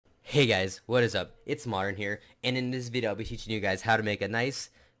Hey guys, what is up? It's Modern here, and in this video I'll be teaching you guys how to make a nice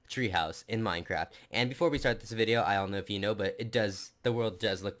treehouse in Minecraft. And before we start this video, I don't know if you know, but the world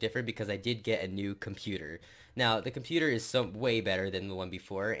does look different because I did get a new computer. Now, the computer is way better than the one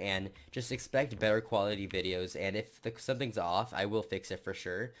before, and just expect better quality videos, and if something's off, I will fix it for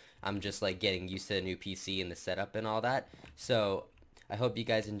sure. I'm just like getting used to the new PC and the setup and all that. So, I hope you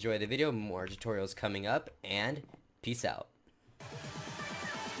guys enjoy the video, more tutorials coming up, and peace out.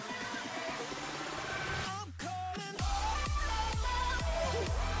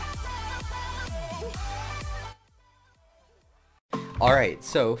 Alright,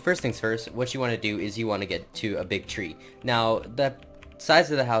 so first things first, what you want to do is you want to get to a big tree. Now, the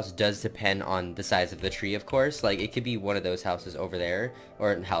size of the house does depend on the size of the tree, of course. Like, it could be one of those houses over there,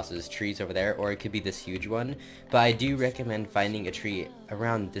 or trees over there, or it could be this huge one. But I do recommend finding a tree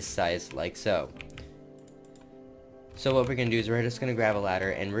around this size, like so. So what we're going to do is we're just going to grab a ladder,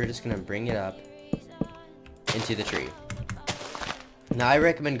 and we're just going to bring it up into the tree. Now, I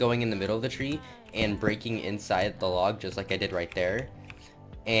recommend going in the middle of the tree and breaking inside the log just like I did right there.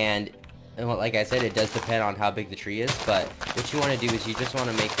 And like I said, it does depend on how big the tree is, but what you want to do is you just want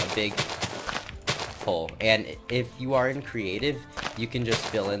to make a big hole. And if you are in creative, you can just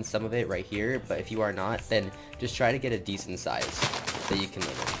fill in some of it right here, but if you are not, then just try to get a decent size that you can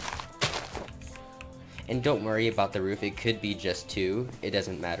live in. And don't worry about the roof, it could be just 2, it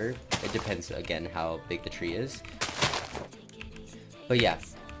doesn't matter. It depends, again, how big the tree is. But yeah,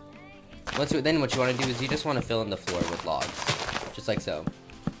 then what you want to do is you just want to fill in the floor with logs, just like so.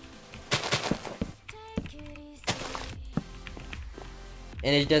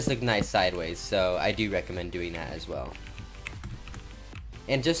 And it does look nice sideways, so I do recommend doing that as well.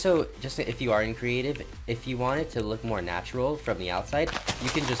 And just if you are in creative, if you want it to look more natural from the outside, you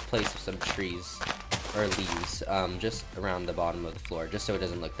can just place some trees or leaves just around the bottom of the floor, just so it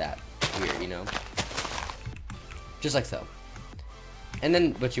doesn't look that weird, you know? Just like so. And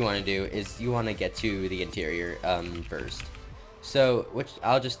then what you want to do is you want to get to the interior first. So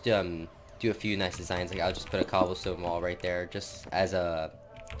I'll just do a few nice designs. Like I'll just put a cobblestone wall right there, just as a,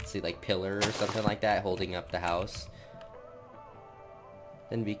 let's see, like pillar or something like that, holding up the house.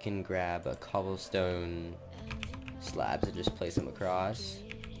 Then we can grab a cobblestone slabs and just place them across.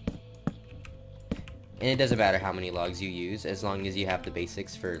 And it doesn't matter how many logs you use, as long as you have the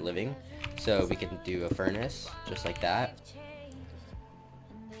basics for living. So we can do a furnace, just like that.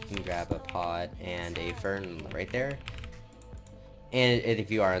 You can grab a pot and a fern right there. And if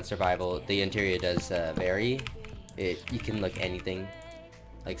you are on survival, the interior does vary. You can look anything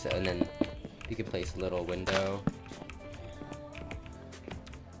like so, and then you can place a little window.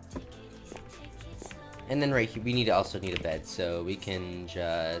 And then right here, we also need a bed, so we can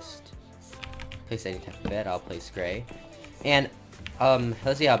just place any type of bed. I'll place gray. And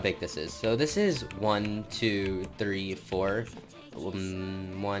let's see how big this is. So this is 1, 2, 3, 4.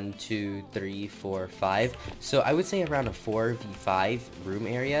 1, 2, 3, 4, 5. So I would say around a 4v5 room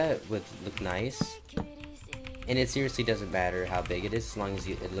area would look nice. And it seriously doesn't matter how big it is, as long as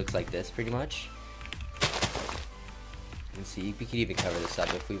it looks like this pretty much. And see, we could even cover this up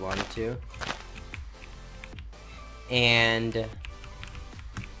if we wanted to. And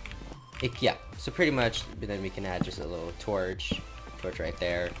yeah, so pretty much then we can add just a little torch right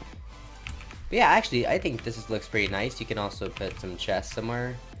there. But yeah, actually, I think this looks pretty nice. You can also put some chests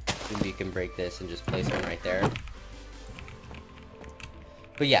somewhere. Maybe you can break this and just place one right there.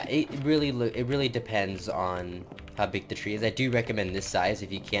 But yeah, it really depends on how big the tree is. I do recommend this size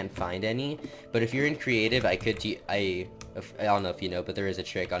if you can't find any. But if you're in creative, I don't know if you know, but there is a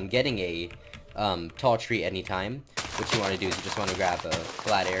trick on getting a tall tree anytime. What you want to do is you just want to grab a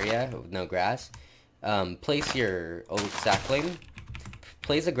flat area with no grass. Place your oak sapling.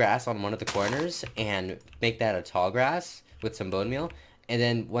 Place a grass on one of the corners and make that a tall grass with some bone meal, and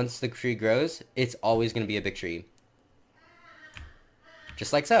then once the tree grows, it's always going to be a big tree.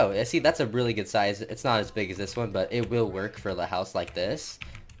 Just like so. See, that's a really good size. It's not as big as this one, but it will work for a house like this.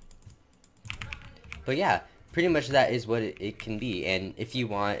 But yeah, pretty much that is what it can be. And if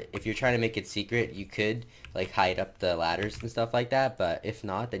you're trying to make it secret, you could like hide up the ladders and stuff like that, but if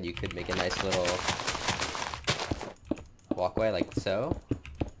not, then you could make a nice little walkway like so,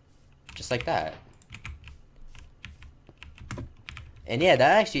 just like that. And yeah,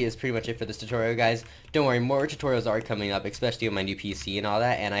 that actually is pretty much it for this tutorial, guys. Don't worry, more tutorials are coming up, especially on my new PC and all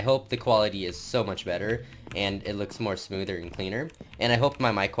that, and I hope the quality is so much better and it looks more smoother and cleaner, and I hope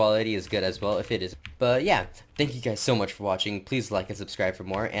my mic quality is good as well if it is. But yeah, thank you guys so much for watching. Please like and subscribe for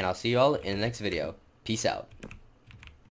more, and I'll see you all in the next video. Peace out.